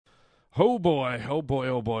Oh boy, oh boy,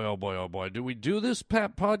 oh boy, oh boy, oh boy. Do we do this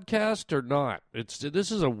podcast or not?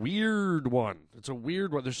 This is a weird one. It's a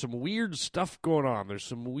weird one. There's some weird stuff going on. There's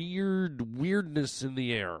some weirdness in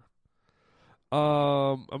the air.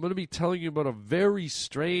 I'm going to be telling you about a very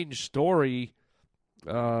strange story.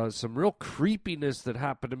 Some real creepiness that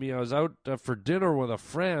happened to me. I was out for dinner with a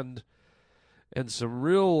friend, and some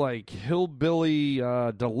real like hillbilly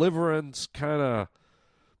deliverance kind of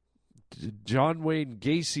John Wayne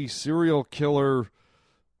Gacy serial killer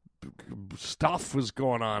stuff was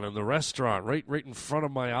going on in the restaurant right in front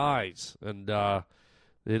of my eyes. And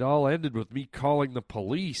it all ended with me calling the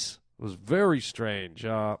police. It was very strange.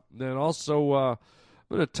 Then also, I'm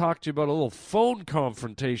going to talk to you about a little phone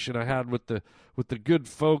confrontation I had with the good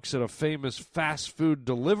folks at a famous fast food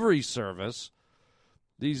delivery service.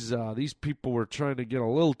 These people were trying to get a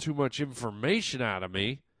little too much information out of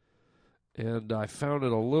me, and I found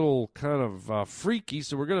it a little kind of freaky,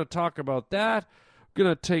 so we're going to talk about that. We're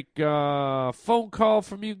going to take a phone call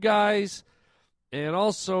from you guys, and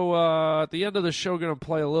also at the end of the show, going to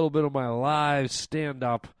play a little bit of my live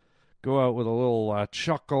stand-up, go out with a little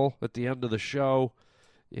chuckle at the end of the show,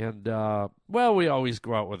 and, well, we always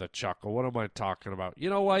go out with a chuckle. What am I talking about? You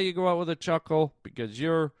know why you go out with a chuckle? Because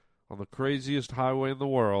you're on the craziest highway in the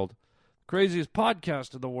world, craziest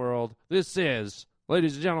podcast in the world. This is,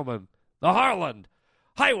 ladies and gentlemen, the Harland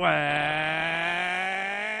Highway.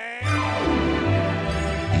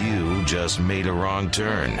 You just made a wrong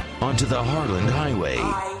turn onto the Harland Highway.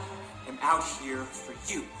 I am out here for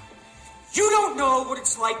you. You don't know what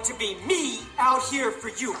it's like to be me out here for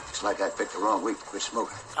you. It's like I picked the wrong week to quit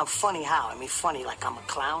smoking. I'm funny how? I mean funny like I'm a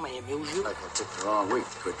clown, I amuse you. Like I picked the wrong week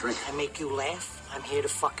to quit drinking. I make you laugh. I'm here to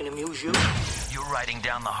fucking amuse you. You're riding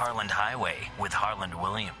down the Harland Highway with Harland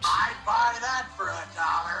Williams. I'd buy that for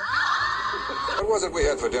 $1. What was it we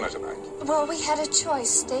had for dinner tonight? Well, we had a choice,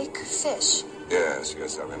 steak, fish.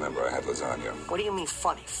 Yes, I remember. I had lasagna. What do you mean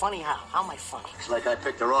funny? Funny how? How am I funny? It's like I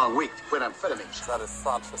picked the wrong week to quit amphetamines. That is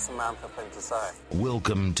such a Samantha thing to say.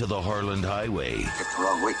 Welcome to the Harland Highway. Picked the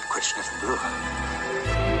wrong week to quit sniffing glue.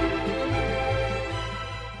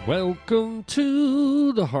 Welcome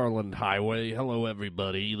to the Harland Highway. Hello,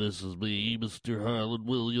 everybody. This is me, Mr. Harland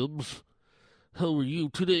Williams. How are you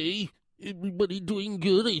today? Everybody doing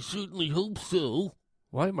good? I certainly hope so.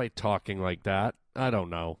 Why am I talking like that? I don't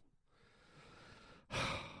know.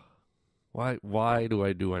 Why do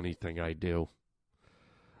I do anything I do?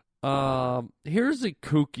 Here's a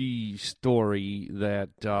kooky story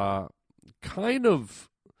that kind of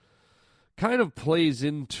plays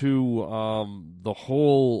into the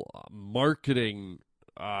whole marketing,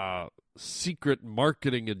 secret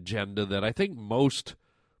marketing agenda that I think most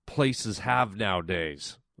places have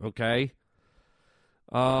nowadays, okay?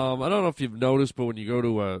 I don't know if you've noticed, but when you go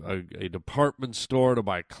to a department store to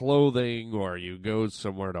buy clothing, or you go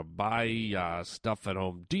somewhere to buy stuff at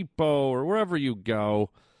Home Depot or wherever you go,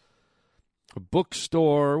 a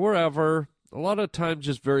bookstore, wherever, a lot of times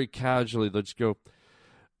just very casually they'll just go,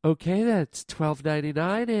 okay, that's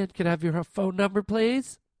 $12.99, and can I have your phone number,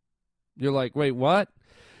 please? You're like, wait, what?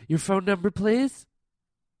 Your phone number, please?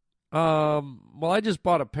 Well, I just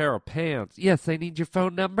bought a pair of pants. Yes, I need your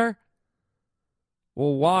phone number.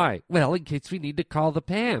 Well, why? Well, in case we need to call the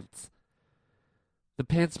pants. The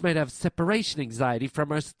pants might have separation anxiety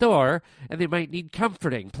from our store, and they might need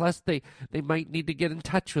comforting. Plus, they might need to get in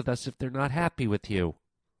touch with us if they're not happy with you.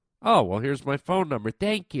 Oh, well, here's my phone number.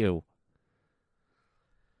 Thank you.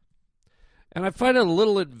 And I find it a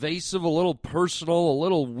little invasive, a little personal, a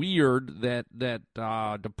little weird that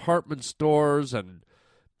department stores and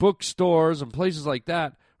bookstores and places like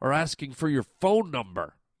that are asking for your phone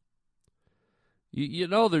number. You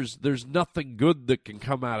know, there's nothing good that can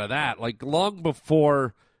come out of that. Like, long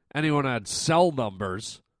before anyone had cell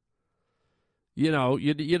numbers, you know,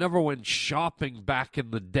 you never went shopping back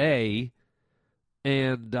in the day,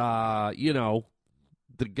 and you know,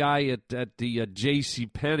 the guy at the J.C.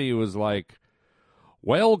 Penney was like,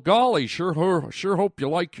 well, golly, sure hope you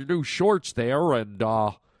like your new shorts there, and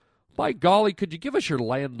by golly, could you give us your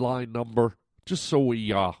landline number just so we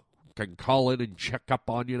can call in and check up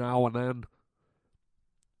on you now and then?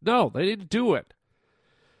 No, they didn't do it,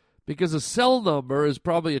 because a cell number is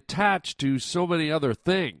probably attached to so many other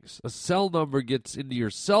things. A cell number gets into your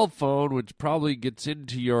cell phone, which probably gets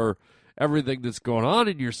into your everything that's going on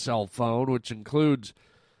in your cell phone, which includes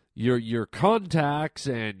your contacts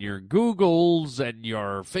and your Googles and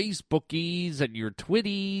your Facebookies and your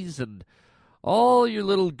Twitties and all your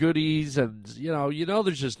little goodies, and you know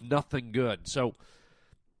there's just nothing good. So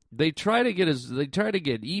they try to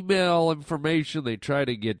get email information, they try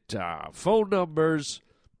to get phone numbers,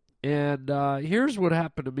 And here's what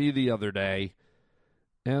happened to me the other day.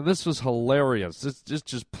 And this was hilarious. This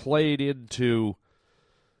just played into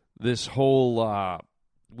this whole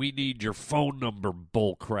we need your phone number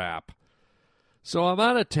bull crap. So I'm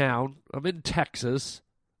out of town. I'm in Texas.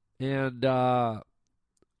 And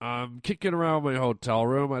I'm kicking around my hotel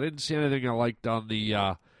room. I didn't see anything I liked on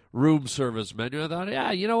the room service menu. I thought,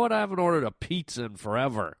 yeah, you know what? I haven't ordered a pizza in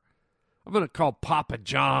forever. I'm going to call Papa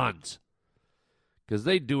John's because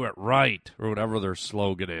they do it right, or whatever their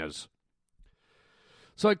slogan is.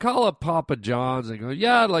 So I call up Papa John's and go,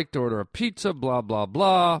 yeah, I'd like to order a pizza, blah, blah,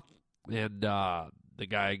 blah. And the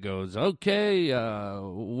guy goes, okay,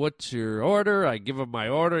 what's your order? I give him my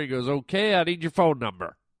order. He goes, okay, I need your phone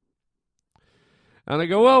number. And I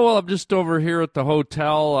go, well, I'm just over here at the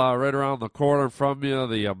hotel right around the corner from you,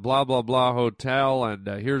 the blah, blah, blah hotel, and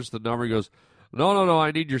here's the number. He goes, no,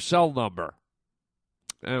 I need your cell number.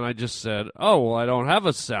 And I just said, oh, well, I don't have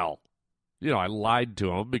a cell. You know, I lied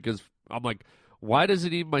to him because I'm like, why does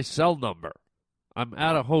he need my cell number? I'm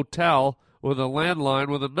at a hotel with a landline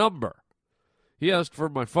with a number. He asked for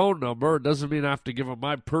my phone number. It doesn't mean I have to give him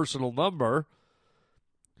my personal number.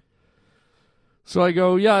 So I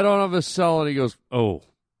go, yeah, I don't have a cell. And he goes, oh,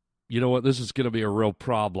 you know what? This is going to be a real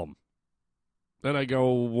problem. And I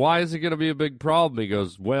go, why is it going to be a big problem? He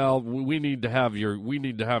goes, well, we need to have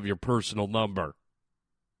your personal number.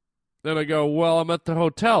 Then I go, well, I'm at the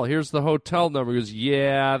hotel. Here's the hotel number. He goes,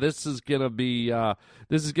 yeah, this is going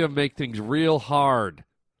to make things real hard.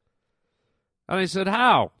 And I said,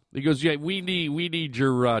 how? He goes, yeah, we need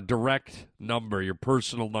your direct number, your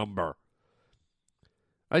personal number.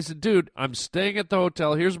 I said, dude, I'm staying at the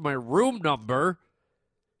hotel. Here's my room number.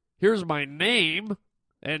 Here's my name.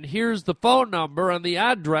 And here's the phone number and the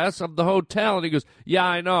address of the hotel. And he goes, yeah,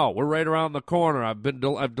 I know. We're right around the corner. I've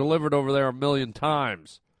delivered over there 1,000,000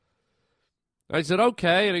 times. I said,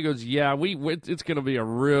 okay. And he goes, yeah, it's going to be a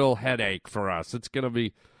real headache for us. It's going to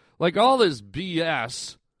be like all this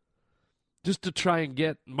BS just to try and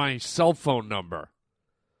get my cell phone number.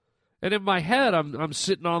 And in my head, I'm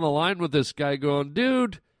sitting on the line with this guy going,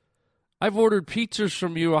 dude, I've ordered pizzas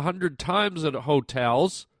from you 100 times at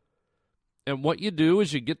hotels. And what you do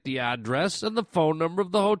is you get the address and the phone number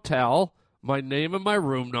of the hotel, my name and my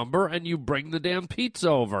room number, and you bring the damn pizza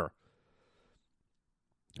over.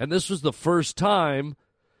 And this was the first time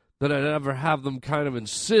that I'd ever have them kind of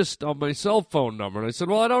insist on my cell phone number. And I said,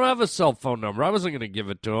 well, I don't have a cell phone number. I wasn't going to give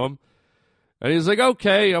it to him. And he's like,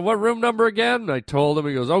 okay, what room number again? And I told him.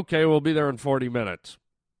 He goes, okay, we'll be there in 40 minutes.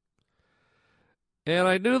 And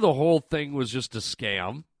I knew the whole thing was just a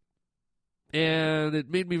scam. And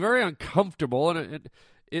it made me very uncomfortable. And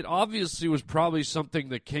it obviously was probably something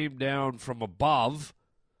that came down from above.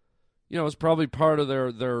 You know, it's probably part of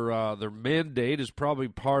their mandate. Is probably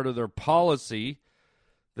part of their policy.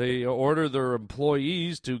 They order their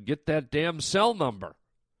employees to get that damn cell number.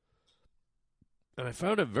 And I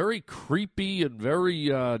found it very creepy and very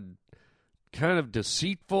kind of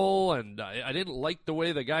deceitful, and I didn't like the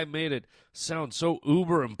way the guy made it sound so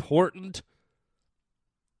uber important.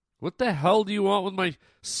 What the hell do you want with my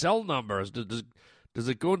cell numbers? Does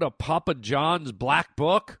it go into Papa John's black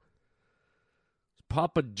book?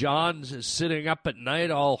 Papa John's is sitting up at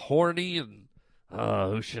night all horny and,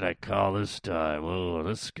 who should I call this time? Oh,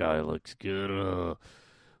 this guy looks good.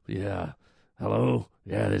 Yeah. Hello?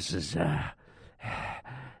 Yeah, this is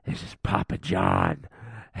Papa John.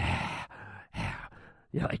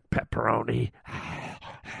 You like pepperoni?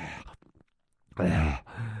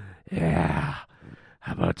 Yeah.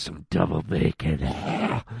 How about some double bacon?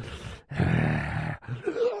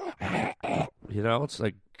 You know, it's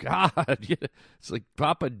like, God, it's like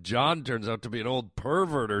Papa John turns out to be an old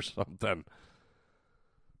pervert or something.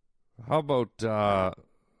 How about a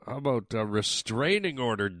restraining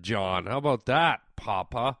order, John? How about that,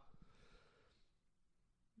 Papa?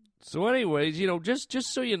 So anyways, you know, just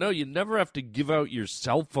so you know, you never have to give out your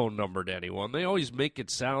cell phone number to anyone. They always make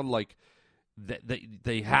it sound like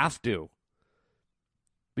they have to.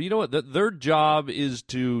 But you know what? Their job is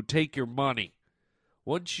to take your money.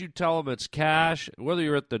 Once you tell them it's cash, whether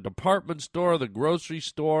you're at the department store, the grocery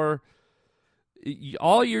store,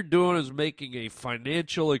 all you're doing is making a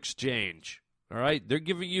financial exchange. All right? They're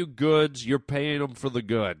giving you goods. You're paying them for the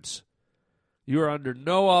goods. You are under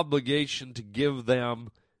no obligation to give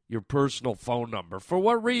them your personal phone number. For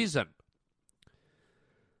what reason?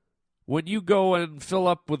 When you go and fill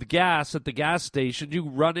up with gas at the gas station, you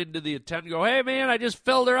run into the attendant and go, hey, man, I just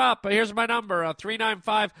filled her up. Here's my number,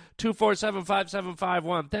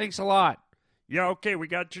 395-247-5751. Thanks a lot. Yeah, okay, we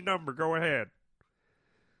got your number. Go ahead.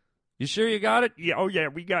 You sure you got it? Yeah, oh, yeah,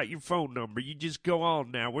 we got your phone number. You just go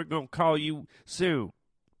on now. We're going to call you soon.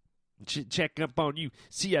 Check up on you,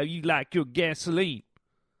 see how you like your gasoline.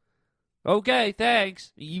 Okay,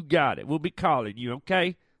 thanks. You got it. We'll be calling you,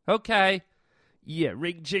 okay? Okay. Yeah,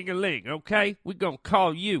 ring-jing-a-ling, okay? We're going to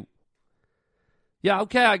call you. Yeah,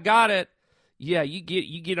 okay, I got it. Yeah, you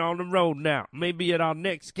get on the road now. Maybe at our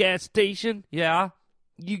next gas station, yeah?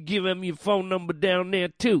 You give them your phone number down there,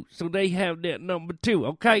 too, so they have that number, too,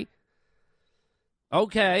 okay?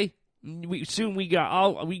 Okay. We got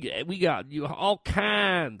all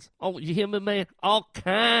kinds. Oh, you hear me, man? All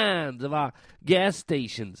kinds of our gas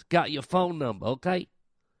stations got your phone number, okay?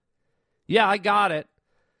 Yeah, I got it.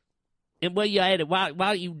 And where you at it? Why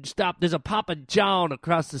don't you stop? There's a Papa John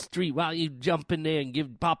across the street. Why don't you jump in there and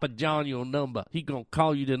give Papa John your number? He gonna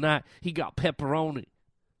call you tonight. He got pepperoni.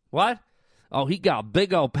 What? Oh, he got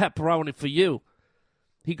big old pepperoni for you.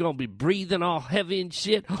 He gonna be breathing all heavy and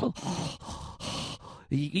shit.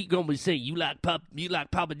 He gonna be saying, you like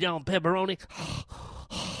Papa John pepperoni?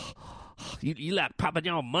 You like Papa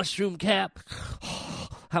John mushroom cap?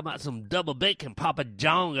 How about some double bacon? Papa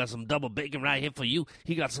John got some double bacon right here for you.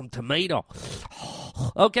 He got some tomato.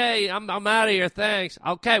 Okay, I'm out of here, thanks.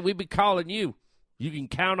 Okay, we'll be calling you. You can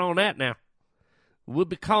count on that now. We'll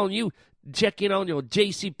be calling you, checking on your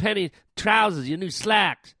JCPenney trousers, your new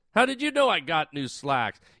slacks. How did you know I got new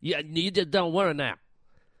slacks? You just don't worry now.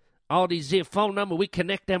 All these here phone numbers, we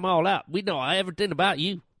connect them all up. We know everything about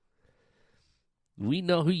you. We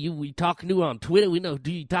know who we talking to on Twitter. We know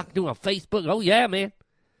who you talking to on Facebook. Oh, yeah, man.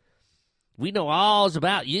 We know all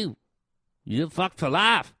about you. You're fucked for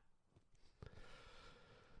life.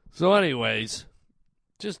 So anyways,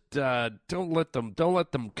 just don't let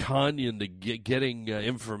them con you into getting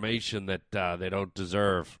information that they don't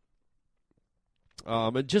deserve.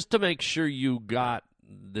 And just to make sure you got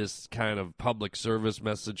this kind of public service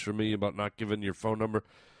message from me about not giving your phone number,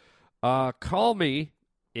 call me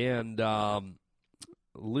and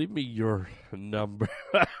leave me your number.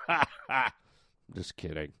 Just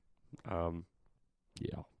kidding.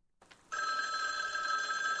 Yeah.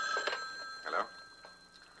 Hello?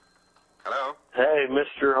 Hello? Hey,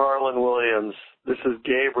 Mr. Harlan Williams. This is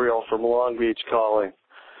Gabriel from Long Beach calling.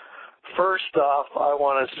 First off, I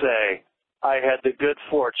want to say I had the good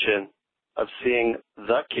fortune of seeing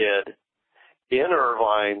The Kid in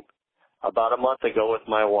Irvine about a month ago with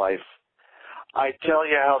my wife. I tell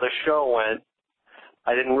you how the show went.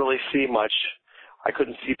 I didn't really see much. I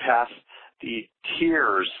couldn't see past the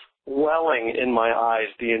tears welling in my eyes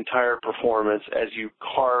the entire performance as you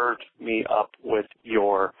carved me up with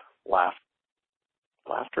your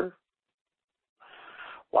laughter?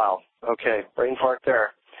 Wow. Okay. Brain fart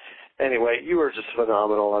there. Anyway, you were just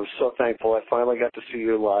phenomenal. I'm so thankful I finally got to see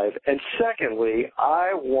you live. And secondly,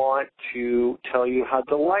 I want to tell you how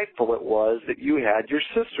delightful it was that you had your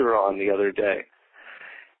sister on the other day.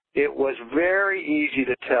 It was very easy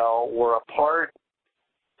to tell where a part,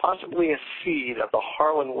 possibly a seed of the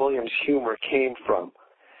Harlan Williams humor came from.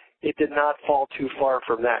 It did not fall too far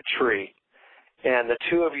from that tree. And the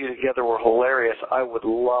two of you together were hilarious. I would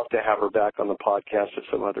love to have her back on the podcast at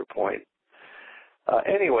some other point.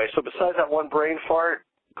 Anyway, so besides that one brain fart,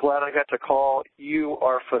 glad I got to call. You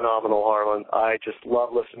are phenomenal, Harlan. I just love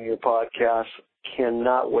listening to your podcast.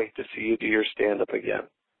 Cannot wait to see you do your stand-up again.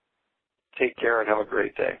 Take care and have a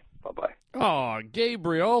great day. Bye-bye. Oh,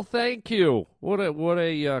 Gabriel, thank you. What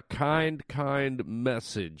a kind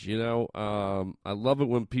message. You know, I love it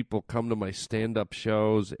when people come to my stand-up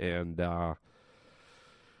shows and,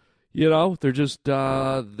 you know,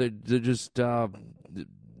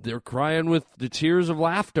 they're crying with the tears of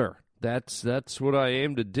laughter. That's what I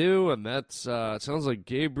aim to do, and that's it sounds like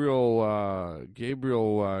Gabriel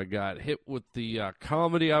got hit with the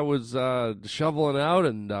comedy I was shoveling out,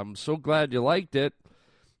 and I'm so glad you liked it.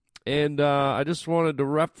 And I just wanted to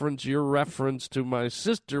reference your reference to my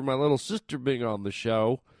sister, my little sister being on the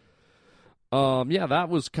show. Yeah, that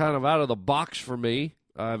was kind of out of the box for me.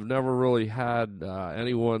 I've never really had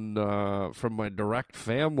anyone from my direct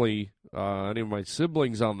family, any of my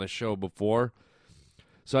siblings on the show before.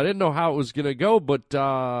 So I didn't know how it was going to go, but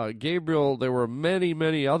Gabriel, there were many,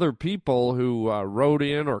 many other people who wrote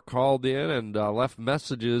in or called in and left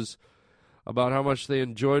messages about how much they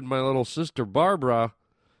enjoyed my little sister Barbara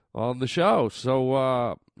on the show.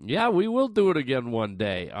 So, yeah, we will do it again one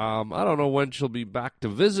day. I don't know when she'll be back to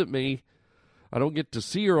visit me. I don't get to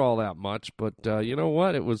see her all that much, but you know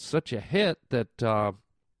what? It was such a hit that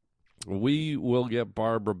we will get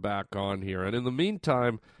Barbara back on here. And in the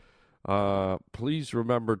meantime, please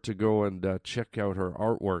remember to go and check out her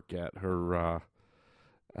artwork at her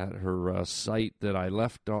site that I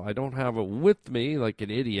left. I don't have it with me like an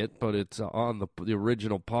idiot, but it's on the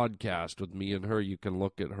original podcast with me and her. You can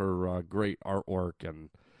look at her great artwork and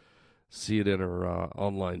see it in her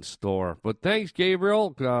online store. But thanks,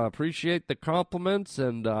 Gabriel. Appreciate the compliments,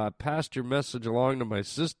 and passed your message along to my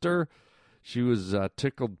sister. She was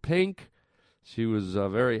tickled pink. She was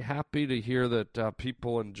very happy to hear that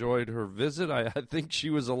people enjoyed her visit. I think she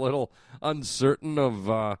was a little uncertain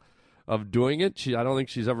of doing it. I don't think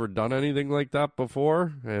she's ever done anything like that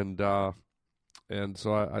before, and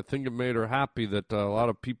so I think it made her happy that a lot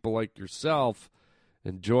of people like yourself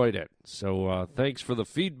enjoyed it. So thanks for the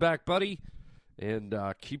feedback, buddy, and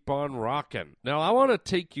keep on rocking. Now, I want to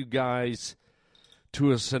take you guys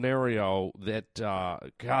to a scenario that,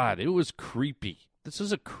 God, it was creepy. This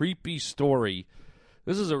is a creepy story.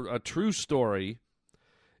 This is a true story.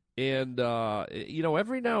 And,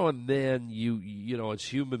 every now and then, you know, as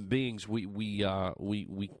human beings, we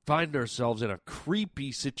find ourselves in a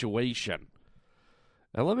creepy situation.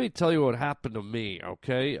 And let me tell you what happened to me,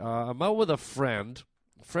 okay? I'm out with a friend.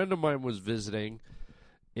 A friend of mine was visiting,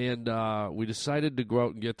 and we decided to go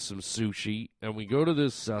out and get some sushi. And we go to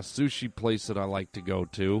this sushi place that I like to go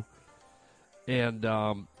to. And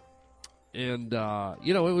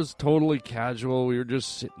it was totally casual. We were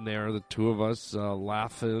just sitting there, the two of us,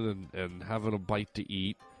 laughing and having a bite to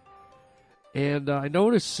eat. And I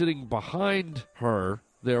noticed sitting behind her,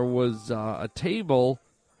 there was a table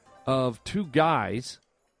of two guys,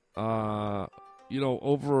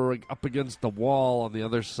 over up against the wall on the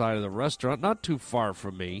other side of the restaurant, not too far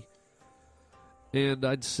from me. And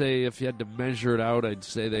I'd say if you had to measure it out, I'd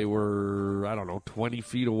say they were, 20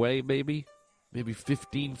 feet away, maybe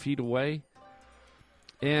 15 feet away.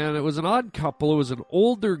 And it was an odd couple. It was an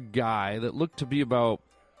older guy that looked to be about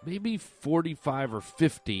maybe 45 or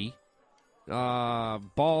 50,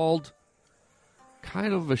 bald,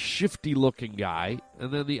 kind of a shifty-looking guy.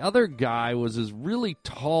 And then the other guy was this really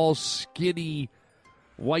tall, skinny,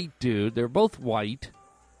 white dude. They're both white.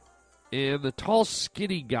 And the tall,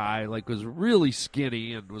 skinny guy, was really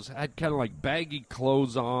skinny and had kind of baggy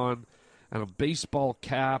clothes on and a baseball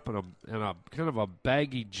cap and a kind of a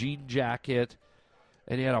baggy jean jacket.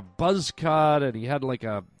 And he had a buzz cut, and he had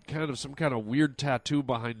some kind of weird tattoo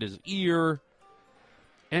behind his ear.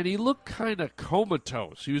 And he looked kind of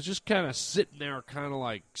comatose. He was just kind of sitting there, kind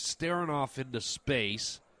of staring off into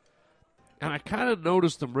space. And I kind of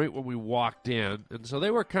noticed him right when we walked in. And so they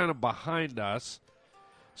were kind of behind us.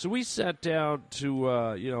 So we sat down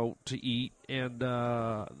to eat. And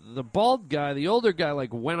the bald guy, the older guy,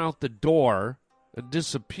 went out the door and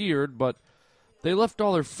disappeared. But they left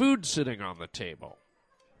all their food sitting on the table.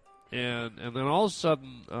 And then all of a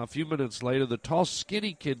sudden, a few minutes later, the tall,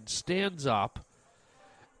 skinny kid stands up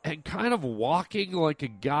and kind of walking like a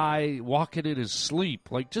guy walking in his sleep,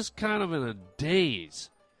 just kind of in a daze.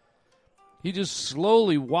 He just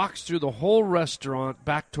slowly walks through the whole restaurant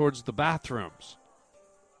back towards the bathrooms.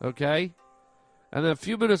 Okay? And then a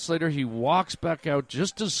few minutes later, he walks back out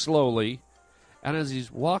just as slowly. And as he's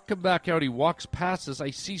walking back out, he walks past us.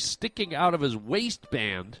 I see sticking out of his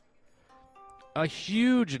waistband a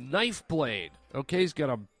huge knife blade. Okay, he's got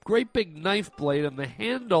a great big knife blade, and the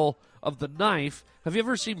handle of the knife. Have you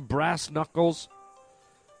ever seen brass knuckles?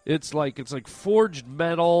 It's like forged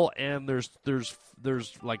metal, and there's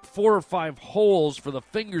 4 or 5 holes for the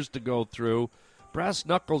fingers to go through. Brass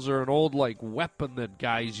knuckles are an old weapon that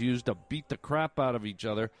guys use to beat the crap out of each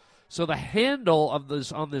other. So the handle of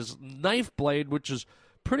this knife blade, which is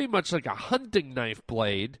pretty much like a hunting knife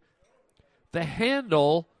blade, the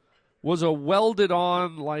handle was a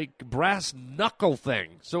welded-on, brass knuckle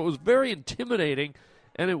thing. So it was very intimidating,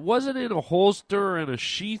 and it wasn't in a holster or in a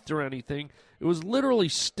sheath or anything. It was literally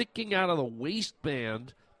sticking out of the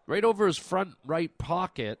waistband right over his front right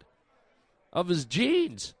pocket of his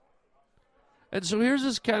jeans. And so here's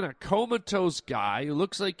this kind of comatose guy who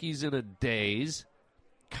looks like he's in a daze,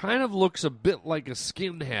 kind of looks a bit like a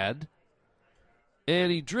skinhead,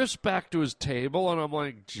 and he drifts back to his table, and I'm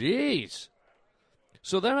like, geez.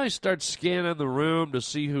 So then I start scanning the room to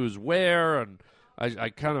see who's where, and I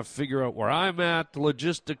kind of figure out where I'm at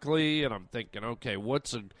logistically, and I'm thinking, okay,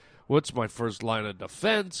 what's my first line of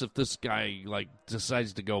defense if this guy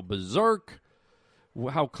decides to go berserk?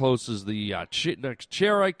 How close is the next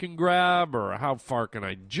chair I can grab, or how far can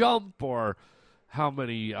I jump, or how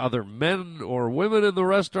many other men or women in the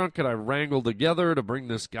restaurant can I wrangle together to bring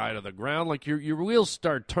this guy to the ground? Your wheels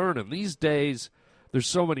start turning. These days, there's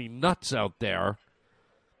so many nuts out there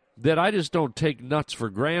that I just don't take nuts for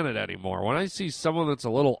granted anymore. When I see someone that's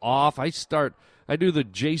a little off, I do the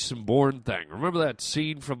Jason Bourne thing. Remember that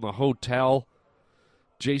scene from The Hotel?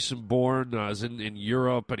 Jason Bourne is in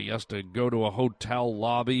Europe, and he has to go to a hotel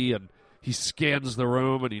lobby, and he scans the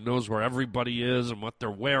room, and he knows where everybody is and what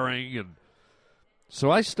they're wearing. And So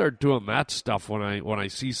I start doing that stuff when I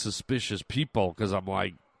see suspicious people, because I'm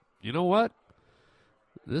like, you know what?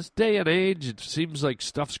 This day and age, it seems like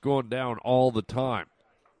stuff's going down all the time.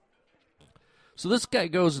 So this guy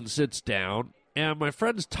goes and sits down, and my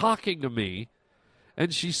friend's talking to me,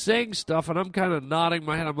 and she's saying stuff, and I'm kind of nodding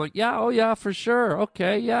my head. I'm like, yeah, oh yeah, for sure.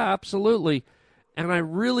 Okay, yeah, absolutely. And I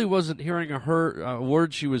really wasn't hearing a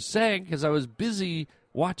word she was saying because I was busy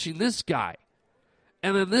watching this guy.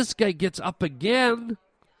 And then this guy gets up again.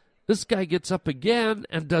 This guy gets up again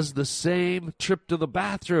and does the same trip to the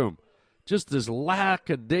bathroom. Just this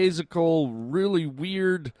lackadaisical, really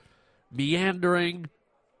weird, meandering,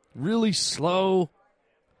 really slow.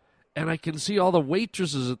 And I can see all the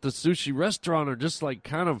waitresses at the sushi restaurant are just like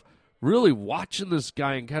kind of really watching this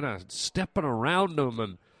guy and kind of stepping around him.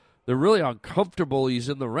 And they're really uncomfortable he's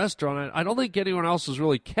in the restaurant. I don't think anyone else is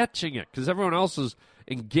really catching it because everyone else is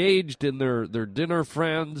engaged in their dinner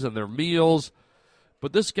friends and their meals.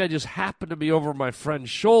 But this guy just happened to be over my friend's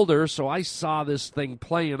shoulder, so I saw this thing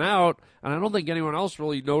playing out, and I don't think anyone else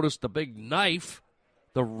really noticed the big knife,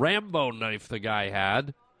 the Rambo knife the guy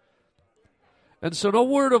had. And so no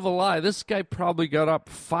word of a lie, this guy probably got up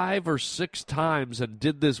 5 or 6 times and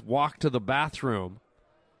did this walk to the bathroom.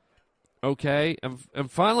 Okay,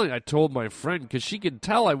 and finally I told my friend, because she could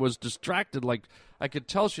tell I was distracted, like I could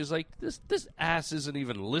tell she's like, this ass isn't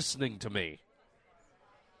even listening to me.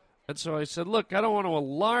 And so I said, look, I don't want to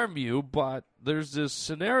alarm you, but there's this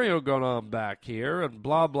scenario going on back here, and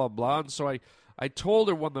blah, blah, blah. And so I told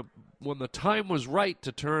her when the time was right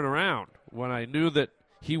to turn around, when I knew that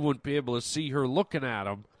he wouldn't be able to see her looking at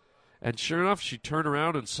him. And sure enough, she turned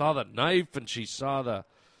around and saw the knife, and she saw the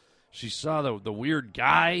weird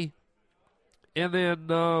guy. And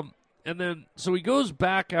then so he goes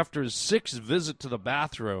back after his 6th visit to the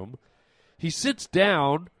bathroom. He sits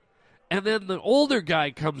down. And then the older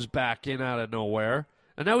guy comes back in out of nowhere,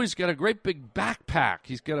 and now he's got a great big backpack.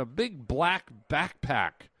 He's got a big black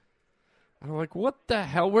backpack. And I'm like, what the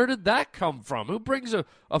hell? Where did that come from? Who brings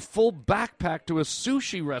a full backpack to a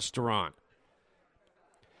sushi restaurant?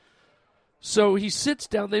 So he sits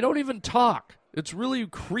down. They don't even talk. It's really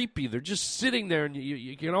creepy. They're just sitting there, and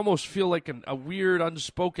you can almost feel like a weird,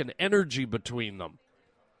 unspoken energy between them.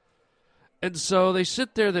 And so they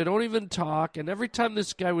sit there, they don't even talk, and every time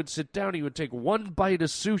this guy would sit down, he would take one bite of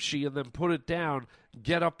sushi and then put it down,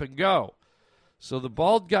 get up and go. So the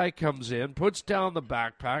bald guy comes in, puts down the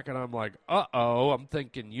backpack, and I'm like, uh-oh, I'm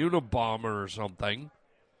thinking Unabomber or something.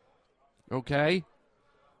 Okay?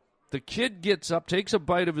 The kid gets up, takes a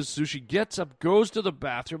bite of his sushi, gets up, goes to the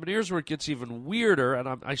bathroom, and here's where it gets even weirder,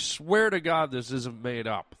 and I swear to God this isn't made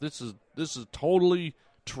up. This is totally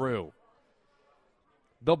true.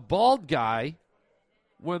 The bald guy,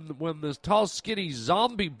 when this tall, skinny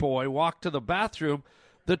zombie boy walked to the bathroom,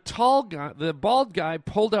 the bald guy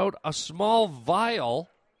pulled out a small vial.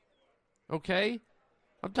 Okay?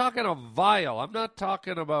 I'm talking a vial. I'm not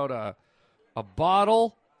talking about a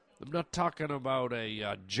bottle. I'm not talking about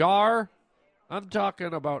a jar. I'm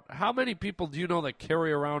talking about how many people do you know that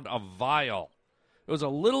carry around a vial? It was a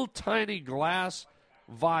little tiny glass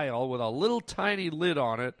vial with a little tiny lid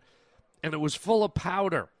on it, and it was full of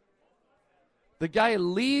powder. The guy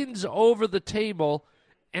leans over the table,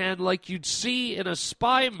 and like you'd see in a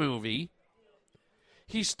spy movie,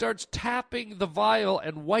 he starts tapping the vial,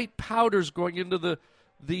 and white powder's going into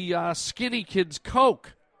the skinny kid's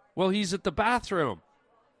Coke while he's at the bathroom.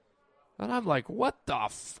 And I'm like,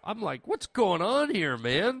 I'm like, what's going on here,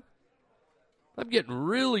 man? I'm getting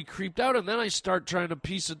really creeped out, and then I start trying to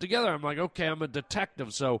piece it together. I'm like, okay, I'm a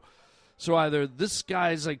detective, so either this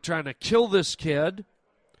guy's like trying to kill this kid,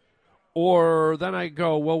 or then I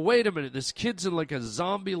go, well, wait a minute, this kid's in like a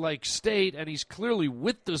zombie-like state, and he's clearly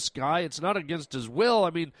with this guy. It's not against his will.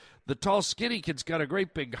 I mean, the tall, skinny kid's got a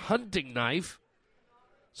great big hunting knife.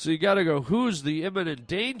 So you got to go, who's the imminent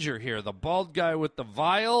danger here? The bald guy with the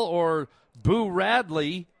vial, or Boo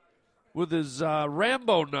Radley with his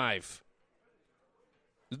Rambo knife?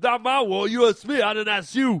 It's not my war. You asked me. I didn't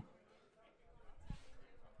ask you.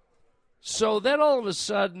 So then all of a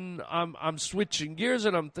sudden, I'm switching gears,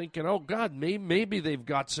 and I'm thinking, oh, God, maybe they've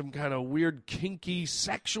got some kind of weird, kinky,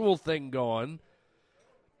 sexual thing going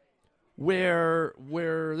where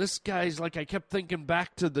this guy's like, I kept thinking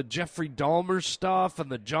back to the Jeffrey Dahmer stuff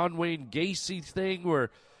and the John Wayne Gacy thing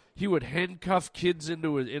where he would handcuff kids in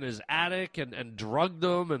his attic and drug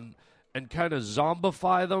them and kind of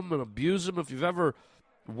zombify them and abuse them. If you've ever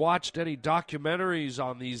watched any documentaries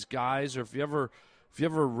on these guys, or if you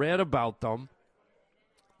ever read about them,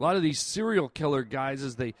 a lot of these serial killer guys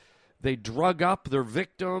is they drug up their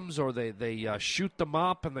victims, or they shoot them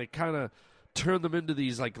up, and they kind of turn them into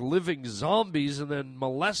these like living zombies and then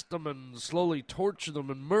molest them and slowly torture them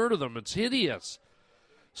and murder them. It's hideous.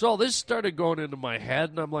 So all this started going into my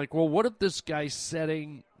head, and I'm like, well, what if this guy's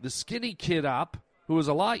setting the skinny kid up, who was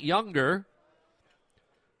a lot younger,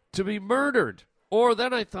 to be murdered? Or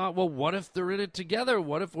then I thought, well, what if they're in it together?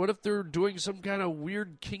 What if they're doing some kind of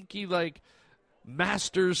weird, kinky, like,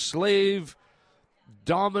 master-slave,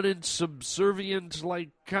 dominant, subservient, like,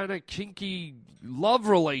 kind of kinky love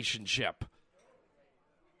relationship?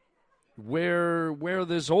 Where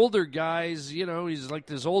this older guy's, he's like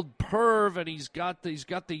this old perv, and he's got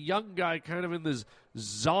the young guy kind of in this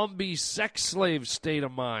zombie sex slave state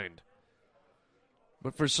of mind.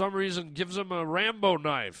 But for some reason gives him a Rambo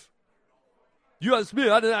knife. You asked me,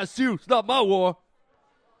 I didn't ask you. It's not my war.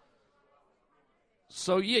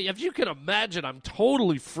 So, yeah, if you can imagine, I'm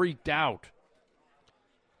totally freaked out.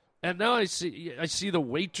 And now I see the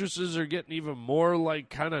waitresses are getting even more, like,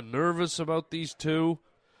 kind of nervous about these two.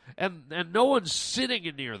 And no one's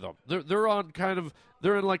sitting near them. They're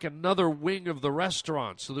in, like, another wing of the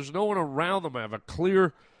restaurant. So there's no one around them. I have a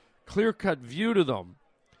clear-cut view to them.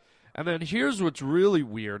 And then here's what's really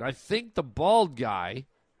weird. I think the bald guy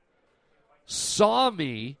saw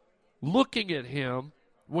me looking at him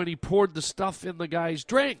when he poured the stuff in the guy's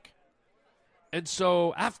drink. And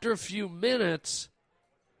so after a few minutes,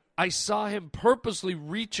 I saw him purposely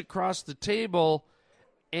reach across the table,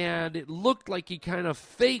 and it looked like he kind of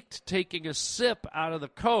faked taking a sip out of the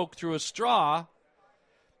Coke through a straw,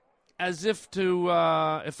 as if to,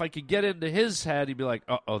 if I could get into his head, he'd be like,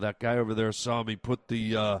 uh-oh, that guy over there saw me pour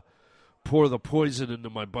the poison into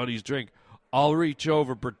my buddy's drink. I'll reach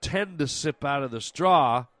over, pretend to sip out of the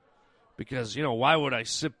straw, because, why would I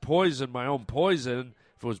sip my own poison?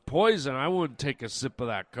 If it was poison, I wouldn't take a sip of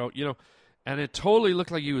that Coke, And it totally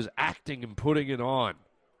looked like he was acting and putting it on.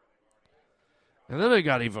 And then I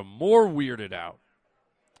got even more weirded out.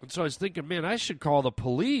 And so I was thinking, man, I should call the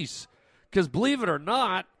police. Because believe it or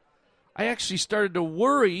not, I actually started to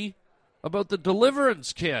worry about the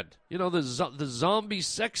Deliverance kid. The zombie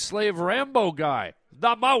sex slave Rambo guy.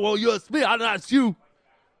 Not my will, you ask me, I don't ask you.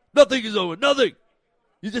 Nothing is over, nothing.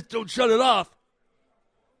 You just don't shut it off.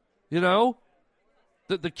 The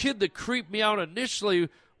kid that creeped me out initially,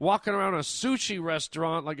 walking around a sushi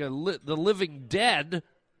restaurant like the living dead,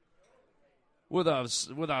 with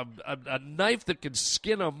a knife that can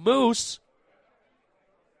skin a moose.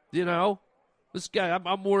 This guy,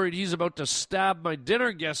 I'm worried he's about to stab my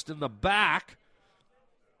dinner guest in the back.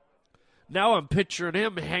 Now I'm picturing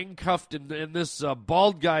him handcuffed in this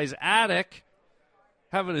bald guy's attic,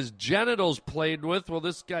 having his genitals played with. Well,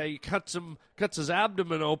 this guy cuts his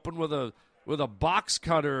abdomen open with a box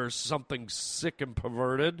cutter or something sick and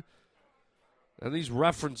perverted. And these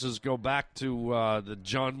references go back to the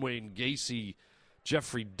John Wayne Gacy,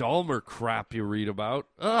 Jeffrey Dahmer crap you read about.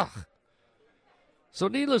 Ugh. So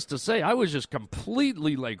needless to say, I was just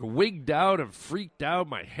completely like wigged out and freaked out.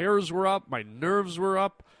 My hairs were up. My nerves were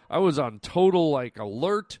up. I was on total like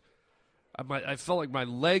alert. I felt like my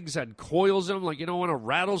legs had coils in them. Like, when a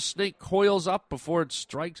rattlesnake coils up before it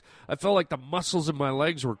strikes. I felt like the muscles in my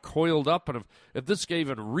legs were coiled up. And if this guy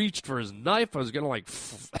even reached for his knife, I was going to like,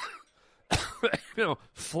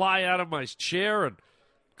 fly out of my chair and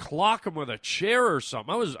clock him with a chair or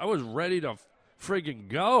something. I was ready to friggin'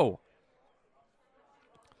 go.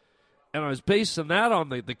 And I was basing that on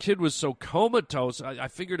the kid was so comatose. I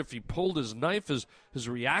figured if he pulled his knife, his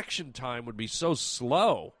reaction time would be so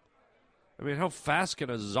slow. I mean, how fast can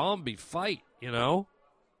a zombie fight, So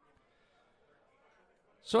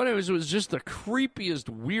anyways, it was just the creepiest,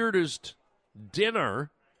 weirdest dinner.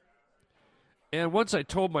 And once I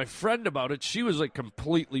told my friend about it, she was like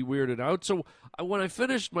completely weirded out. So when I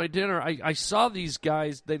finished my dinner, I saw these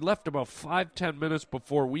guys. They left about 5-10 minutes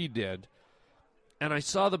before we did. And I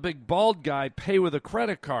saw the big bald guy pay with a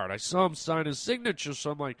credit card. I saw him sign his signature,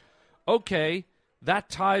 so I'm like, okay, that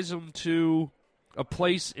ties him to a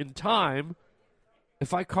place in time.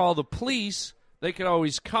 If I call the police, they could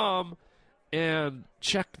always come and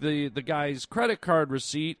check the guy's credit card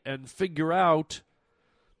receipt and figure out,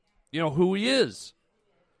 who he is.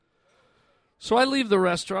 So I leave the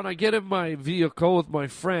restaurant, I get in my vehicle with my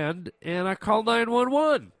friend, and I call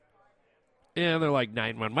 911. And they're like,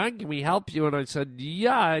 911, can we help you? And I said,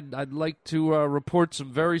 yeah, I'd like to report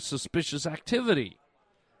some very suspicious activity.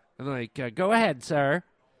 And they're like, go ahead, sir.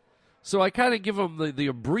 So I kind of give them the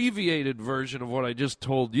abbreviated version of what I just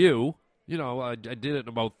told you. I did it in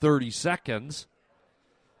about 30 seconds.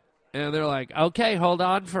 And they're like, okay, hold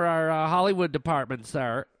on for our Hollywood department,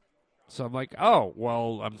 sir. So I'm like, oh,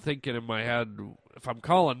 well, I'm thinking in my head, if I'm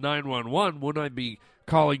calling 911, wouldn't I be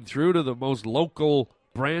calling through to the most local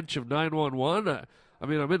branch of 911. I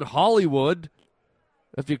mean, I'm in Hollywood.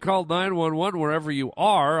 If you call 911 wherever you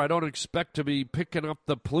are, I don't expect to be picking up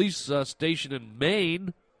the police station in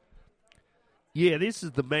Maine. Yeah, this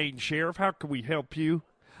is the Maine Sheriff. How can we help you?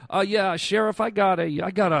 Yeah, Sheriff, I got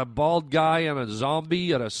a bald guy and a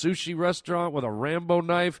zombie at a sushi restaurant with a Rambo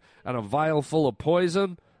knife and a vial full of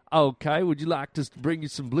poison. Okay, would you like us to bring you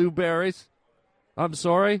some blueberries? I'm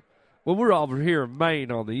sorry? Well, we're over here in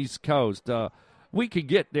Maine on the East Coast. We could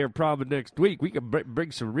get there probably next week. We can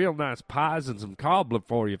bring some real nice pies and some cobbler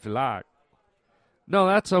for you if you like. No,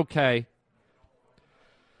 that's okay.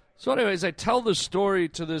 So anyways, I tell the story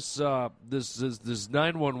to this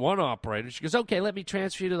 911 operator. She goes, okay, let me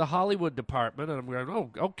transfer you to the Hollywood department. And I'm going,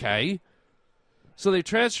 oh, okay. So they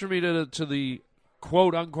transfer me to the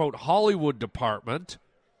quote-unquote Hollywood department.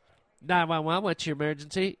 911, what's your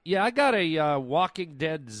emergency? Yeah, I got a Walking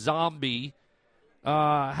Dead zombie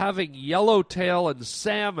having yellowtail and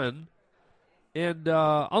salmon, and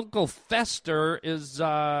Uncle Fester is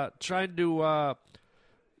trying to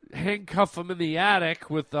handcuff him in the attic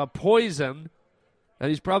with poison, and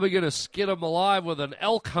he's probably going to skin him alive with an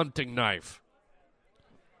elk hunting knife.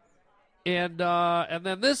 And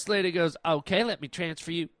then this lady goes, okay, let me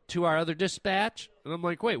transfer you to our other dispatch. And I'm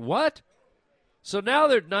like, wait, what? So now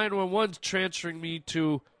they're 911's transferring me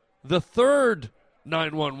to the third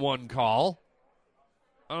 911 call.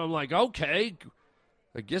 And I'm like, okay,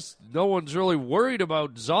 I guess no one's really worried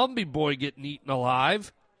about Zombie Boy getting eaten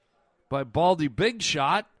alive by Baldy Big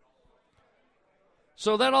Shot.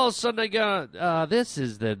 So then all of a sudden I got, this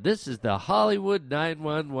is the Hollywood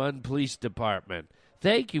 911 Police Department.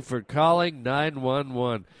 Thank you for calling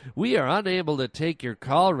 911. We are unable to take your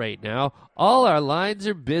call right now. All our lines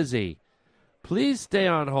are busy. Please stay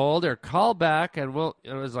on hold or call back, and we'll.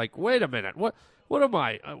 And I was like, wait a minute, what am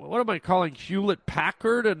I? What am I calling Hewlett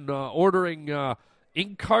Packard and ordering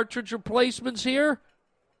ink cartridge replacements here?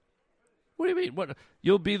 What do you mean? What?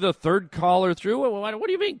 You'll be the third caller through? What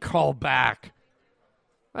do you mean call back?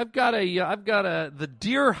 I've got the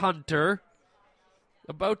deer hunter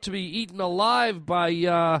about to be eaten alive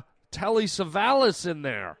by Telly Savalas in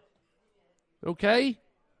there. Okay?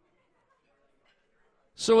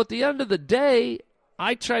 So at the end of the day,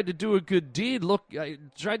 I tried to do a good deed. I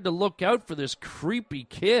tried to look out for this creepy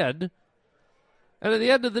kid. And at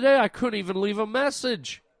the end of the day, I couldn't even leave a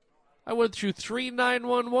message. I went through 3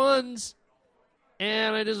 911s,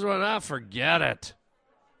 and I just went, forget it.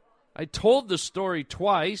 I told the story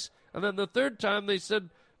twice, and then the third time they said,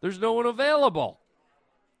 there's no one available.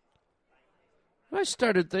 And I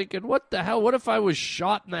started thinking, what the hell? What if I was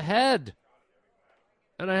shot in the head?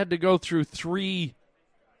 And I had to go through three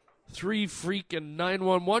freaking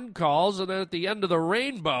 911 calls, and then at the end of the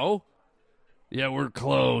rainbow, yeah, we're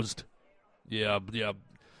closed. Yeah,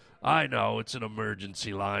 I know it's an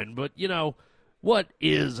emergency line, but, what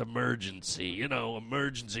is emergency?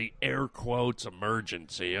 Emergency, air quotes,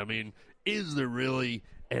 emergency. I mean, is there really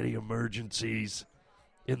any emergencies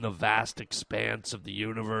in the vast expanse of the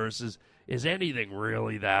universe? Is anything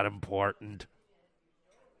really that important?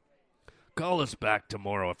 Call us back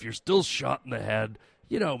tomorrow. If you're still shot in the head,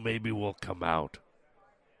 maybe we'll come out.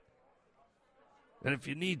 And if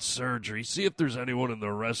you need surgery, see if there's anyone in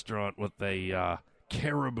the restaurant with a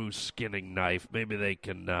caribou skinning knife. Maybe they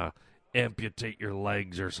can amputate your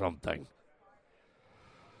legs or something.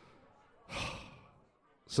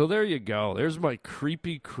 So there you go. There's my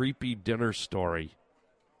creepy, creepy dinner story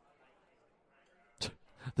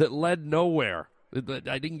that led nowhere.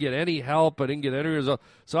 I didn't get any help. I didn't get any result.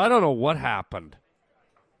 So I don't know what happened.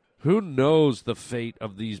 Who knows the fate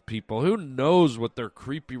of these people? Who knows what their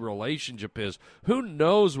creepy relationship is? Who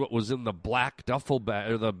knows what was in the black duffel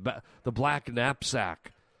bag or the black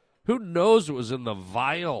knapsack? Who knows what was in the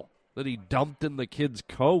vial that he dumped in the kid's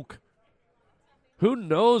Coke? Who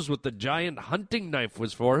knows what the giant hunting knife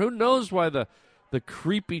was for? Who knows why the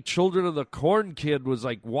creepy Children of the Corn kid was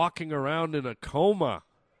like walking around in a coma?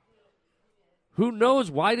 Who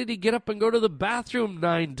knows? Why did he get up and go to the bathroom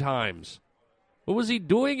 9 times? What was he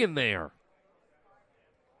doing in there?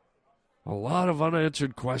 A lot of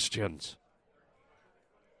unanswered questions.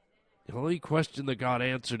 The only question that got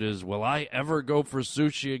answered is, will I ever go for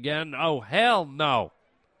sushi again? Oh, hell no.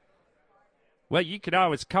 Well, you can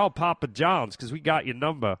always call Papa John's because we got your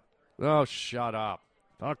number. Oh, shut up.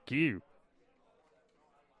 Fuck you.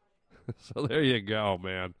 So there you go,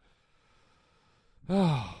 man.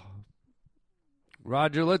 Oh.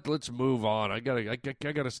 Roger, let's move on. I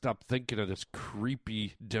gotta stop thinking of this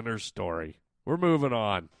creepy dinner story. We're moving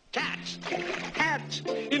on. Catch! hat.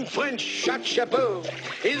 In French, chat chapeau.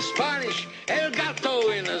 In Spanish, el gato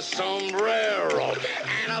in a sombrero.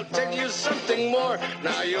 And I'll tell you something more.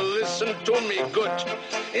 Now you listen to me good.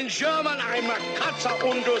 In German, I'm a Katze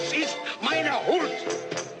und das ist meine Hut.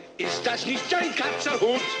 Ist das nicht ein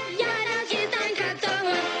Katzerhut? Ja, das ist ein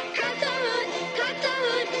Katzerhut. Katzerhut,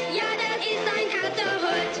 Katzerhut. Ja, das ist ein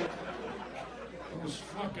Katzerhut. Those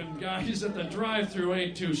fucking guys at the drive-thru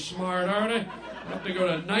ain't too smart, are they? Have to go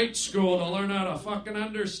to night school to learn how to fucking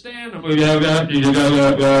understand them. Could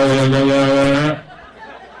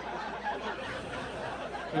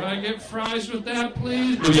I get fries with that,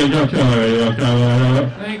 please?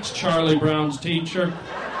 Thanks, Charlie Brown's teacher.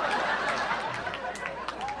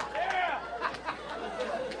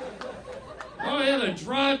 Oh, yeah, the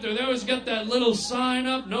drive-thru. They always got that little sign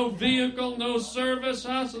up, no vehicle, no service,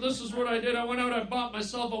 huh? So this is what I did. I went out, I bought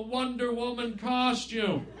myself a Wonder Woman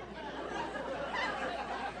costume.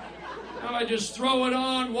 Now I just throw it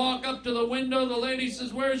on, walk up to the window. The lady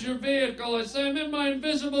says, "Where's your vehicle?" I say, "I'm in my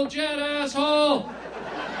invisible jet, asshole."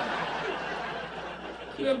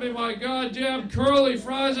 Give me my goddamn curly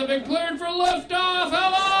fries. I've been cleared for liftoff.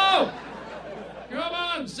 Hello! Come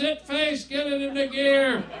on, zit face, get it into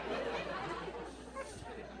gear.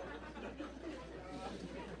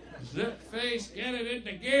 Zit face, get it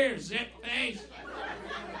into gear, zit face.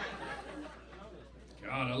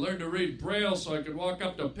 God, I learned to read Braille so I could walk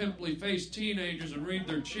up to pimply-faced teenagers and read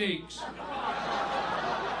their cheeks.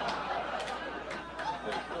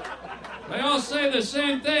 They all say the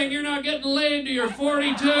same thing. You're not getting laid till you're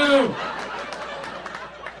 42.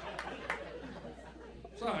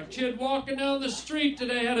 Saw a kid walking down the street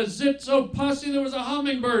today, had a zit so pussy there was a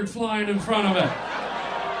hummingbird flying in front of it.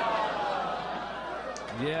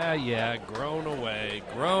 Yeah, groan away.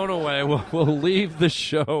 We'll leave the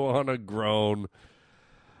show on a groan.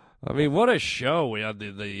 I mean, what a show. We had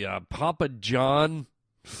the Papa John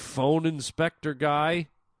phone inspector guy.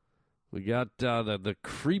 We got the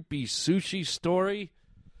creepy sushi story.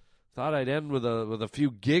 Thought I'd end with a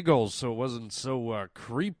few giggles so it wasn't so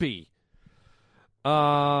creepy.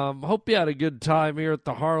 Hope you had a good time here at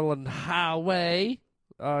the Harlan Highway.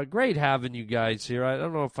 Great having you guys here. I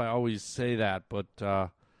don't know if I always say that, but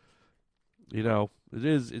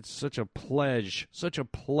it's such a pledge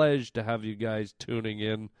to have you guys tuning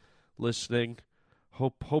in, listening,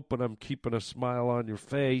 hoping I'm keeping a smile on your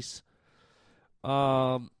face.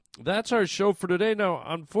 That's our show for today. Now,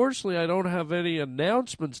 unfortunately, I don't have any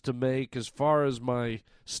announcements to make as far as my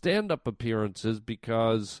stand-up appearances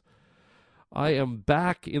because I am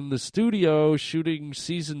back in the studio shooting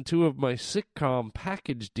Season 2 of my sitcom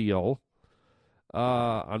package deal.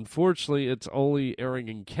 Unfortunately, it's only airing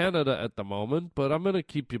in Canada at the moment, but I'm going to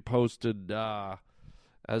keep you posted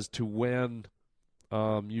as to when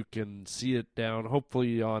you can see it down,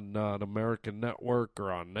 hopefully on an American network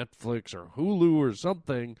or on Netflix or Hulu or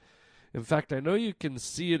something. In fact, I know you can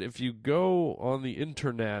see it if you go on the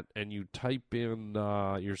internet and you type in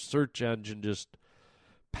your search engine, just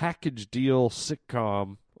package deal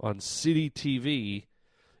sitcom on City TV.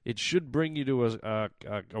 It should bring you to a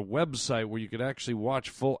website where you can actually watch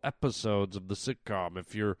full episodes of the sitcom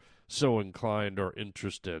if you're so inclined or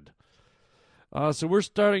interested. So we're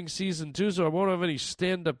starting Season 2, so I won't have any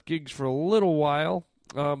stand-up gigs for a little while.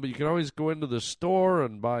 But you can always go into the store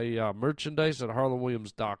and buy merchandise at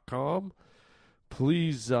harlanwilliams.com.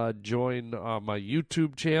 Please join my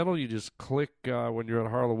YouTube channel. You just click when you're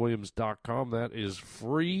at harlanwilliams.com. That is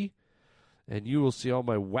free. And you will see all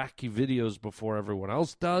my wacky videos before everyone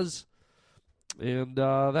else does. And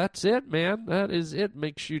that's it, man. That is it.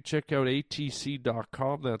 Make sure you check out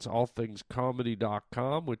atc.com. That's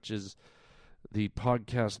allthingscomedy.com, which is the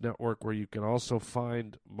podcast network where you can also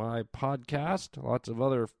find my podcast. Lots of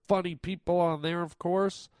other funny people on there, of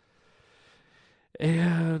course.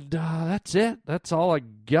 And that's it. That's all I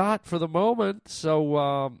got for the moment.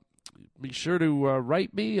 So be sure to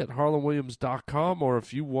write me at harlanwilliams.com, or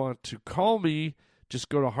if you want to call me, just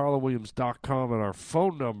go to harlanwilliams.com, and our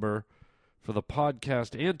phone number for the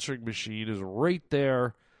podcast answering machine is right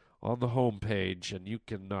there on the homepage, and you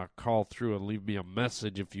can call through and leave me a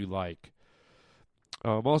message if you like.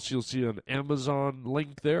 Also, you'll see an Amazon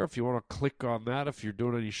link there if you want to click on that. If you're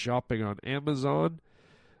doing any shopping on Amazon,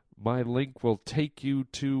 my link will take you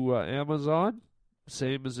to Amazon,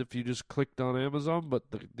 same as if you just clicked on Amazon. But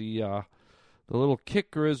the little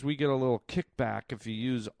kicker is we get a little kickback if you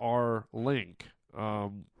use our link,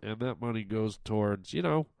 and that money goes towards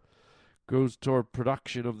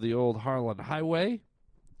production of the old Harlan Highway.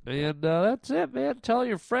 And that's it, man. Tell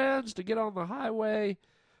your friends to get on the highway.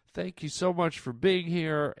 Thank you so much for being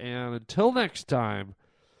here, and until next time,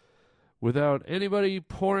 without anybody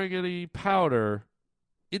pouring any powder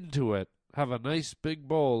into it. Have a nice big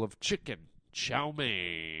bowl of chicken chow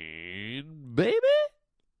mein, baby.